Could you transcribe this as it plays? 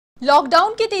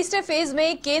Lockdown के तीसरे phase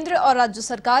में केंद्र और राज्य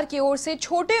सरकार की ओर से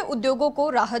छोटे उद्योगों को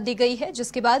राहत दी गई है,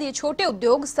 जिसके बाद ये छोटे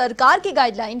उद्योग सरकार की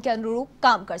गाइडलाइन के अनुरूप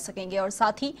काम कर सकेंगे और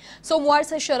साथ ही सोमवार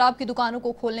से शराब की दुकानों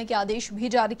को खोलने के आदेश भी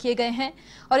जारी किए गए हैं।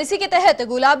 और इसी के तहत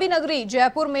गुलाबी नगरी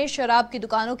जयपुर में शराब की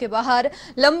दुकानों के बाहर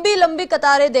लंबी लंबी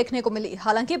कतारें देखने को मिली।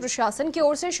 हालांकि प्रशासन की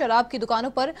ओर से शराब की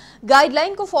दुकानों पर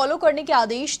गाइडलाइन को फॉलो करने के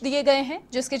आदेश दिए गए हैं,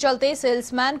 जिसके चलते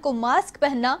सेल्समैन को मास्क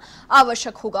पहनना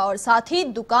आवश्यक होगा और साथ ही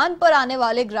दुकान पर आने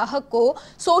वाले ग्राहक को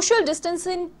सोशल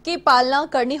डिस्टेंसिंग की पालना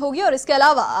करनी होगी। और इसके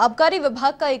अलावा आबकारी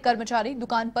विभाग का एक कर्मचारी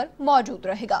दुकान पर मौजूद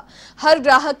रहेगा। हर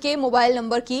ग्राहक के मोबाइल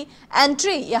नंबर की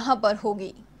एंट्री यहां पर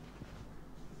होगी।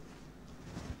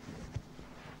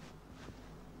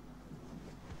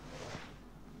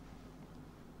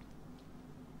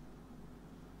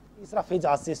 तीसरा फेज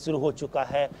आज से शुरू हो चुका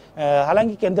है।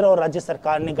 हालांकि केंद्र और राज्य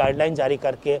सरकार ने गाइडलाइन जारी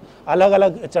करके अलग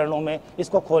अलग चरणों में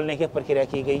इसको खोलने की प्रक्रिया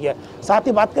की गई है। साथ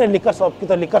ही बात करें लिकर शॉप की,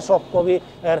 तो लिकर शॉप को भी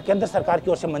केंद्र सरकार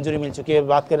की ओर से मंजूरी मिल चुकी है।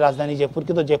 बात करें राजधानी जयपुर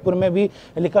की, तो जयपुर में भी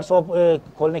लिकर शॉप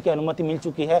खोलने की अनुमति मिल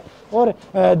चुकी है। और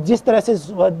जिस तरह से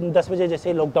 10 बजे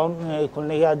जैसे लॉकडाउन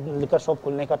खुलने या लिकर शॉप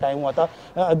खुलने का टाइम हुआ था,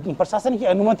 प्रशासन की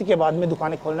अनुमति के बाद में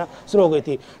दुकानें खोलना शुरू हो गई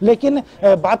थी। लेकिन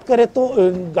बात करें तो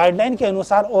गाइडलाइन के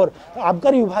अनुसार और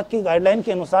आबकारी विभाग की गाइडलाइन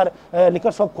के अनुसार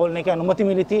लिकर शॉप खोलने की अनुमति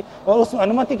मिली थी और उस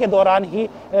अनुमति के दौरान ही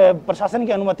प्रशासन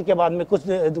की अनुमति के बाद में कुछ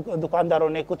दुकानदारों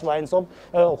ने कुछ वाइन शॉप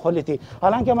खोली थी।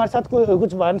 हालांकि हमारे साथ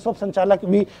कुछ वाइन शॉप संचालक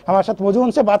भी हमारे साथ मौजूद,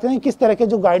 उनसे बात करें किस तरह के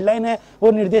जो गाइडलाइन है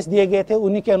वो निर्देश दिए गए थे,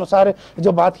 उन्हीं के अनुसार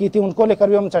जो बात की थी उनको लेकर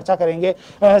भी हम चर्चा करेंगे।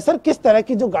 सर, किस तरह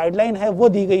की जो गाइडलाइन है वो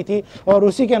दी गई थी और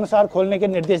उसी के अनुसार खोलने के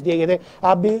निर्देश दिए गए थे?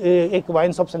 आप भी एक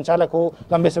वाइन शॉप संचालक हो,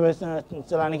 लंबे समय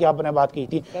चलाने की आपने बात की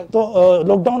थी, तो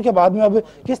लॉकडाउन के बाद में अब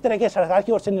किस तरह के सरकार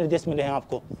की ओर से निर्देश मिले हैं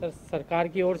आपको? सर, सरकार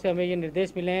की ओर से हमें ये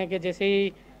निर्देश मिले हैं कि जैसे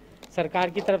ही सरकार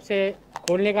की तरफ से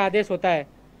खोलने का आदेश होता है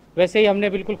वैसे ही हमने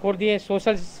बिल्कुल खोल दिए।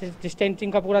 सोशल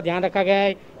डिस्टेंसिंग का पूरा ध्यान रखा गया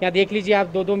है। यहाँ देख लीजिए आप,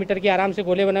 2-2 मीटर के आराम से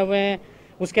गोले बने हुए हैं।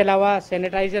 उसके अलावा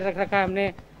सैनिटाइजर रख रखा है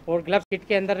हमने और ग्लव्स किट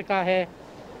के अंदर का है।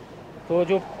 तो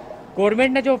जो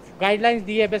गवर्नमेंट ने जो गाइडलाइंस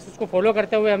दी है बस उसको फॉलो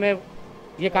करते हुए हमें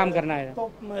ये काम करना है।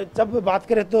 तो जब बात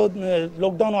करें तो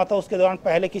लॉकडाउन हुआ था उसके दौरान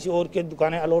पहले किसी और की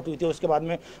दुकानें अलॉट हुई थी, उसके बाद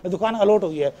में दुकान अलॉट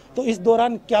हुई है, तो इस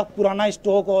दौरान क्या पुराना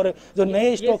स्टॉक और जो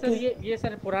नए स्टॉक ये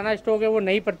सर पुराना स्टॉक है वो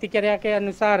नई प्रतिक्रिया के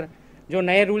अनुसार, जो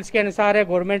नए रूल्स के अनुसार है,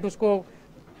 गवर्नमेंट उसको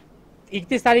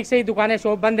 31 तारीख से ही दुकानें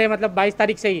शॉप बंद है, मतलब 22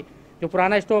 तारीख से ही जो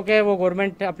पुराना स्टॉक है वो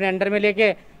गवर्नमेंट अपने अंडर में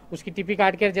लेके उसकी टीपी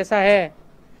काट के जैसा है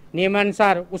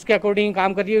नियमानुसार उसके अकॉर्डिंग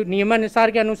काम कर रही है।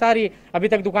 नियमानुसार के अनुसार ही अभी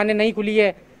तक दुकानें नहीं खुली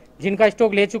है। जिनका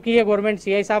स्टॉक ले चुकी है गवर्नमेंट,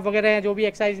 सीआई साहब वगैरह हैं जो भी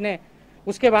एक्साइज ने,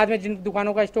 उसके बाद में जिन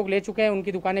दुकानों का स्टॉक ले चुके हैं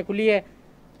उनकी दुकानें खुली है।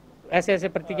 ऐसे ऐसे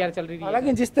प्रतिक्रिया चल रही है।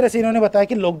 हालांकि जिस तरह से इन्होंने बताया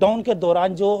कि लॉकडाउन के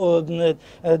दौरान जो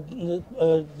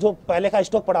पहले का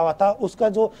स्टॉक पड़ा हुआ था उसका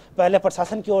जो पहले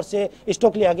प्रशासन की ओर से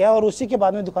स्टॉक लिया गया और उसी के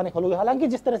बाद में दुकानें खोलोगे। हालांकि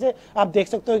जिस तरह से आप देख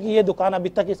सकते हो कि ये दुकान अभी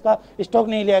तक इसका स्टॉक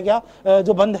नहीं लिया गया,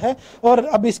 जो बंद है, और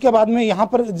अब इसके बाद में यहाँ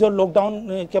पर जो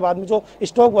लॉकडाउन के बाद में जो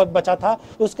स्टॉक बचा था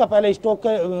उसका पहले स्टॉक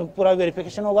का पूरा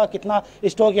वेरिफिकेशन होगा कितना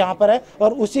स्टॉक यहाँ पर है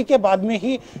और उसी के बाद में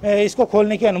ही इसको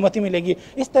खोलने की अनुमति मिलेगी।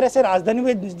 इस तरह से राजधानी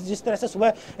में जिस तरह से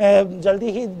सुबह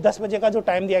जल्दी ही 10 बजे का जो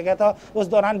टाइम दिया गया था उस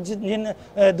दौरान जिन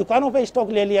दुकानों पे स्टॉक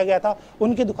ले लिया गया था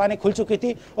उनकी दुकानें खुल चुकी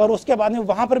थी और उसके बाद में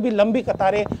वहां पर भी लंबी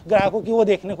कतारें ग्राहकों की वो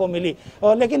देखने को मिली।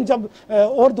 लेकिन जब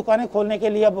और दुकानें खोलने के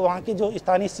लिए अब वहां की जो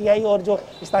स्थानीय सीआई और जो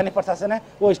स्थानीय प्रशासन है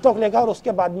वो स्टॉक लेगा और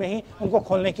उसके बाद में ही उनको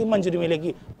खोलने की मंजूरी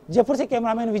मिलेगी। जयपुर से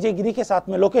कैमरामैन विजय गिरी के साथ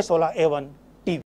में लोकेश सोला, A1 टीवी।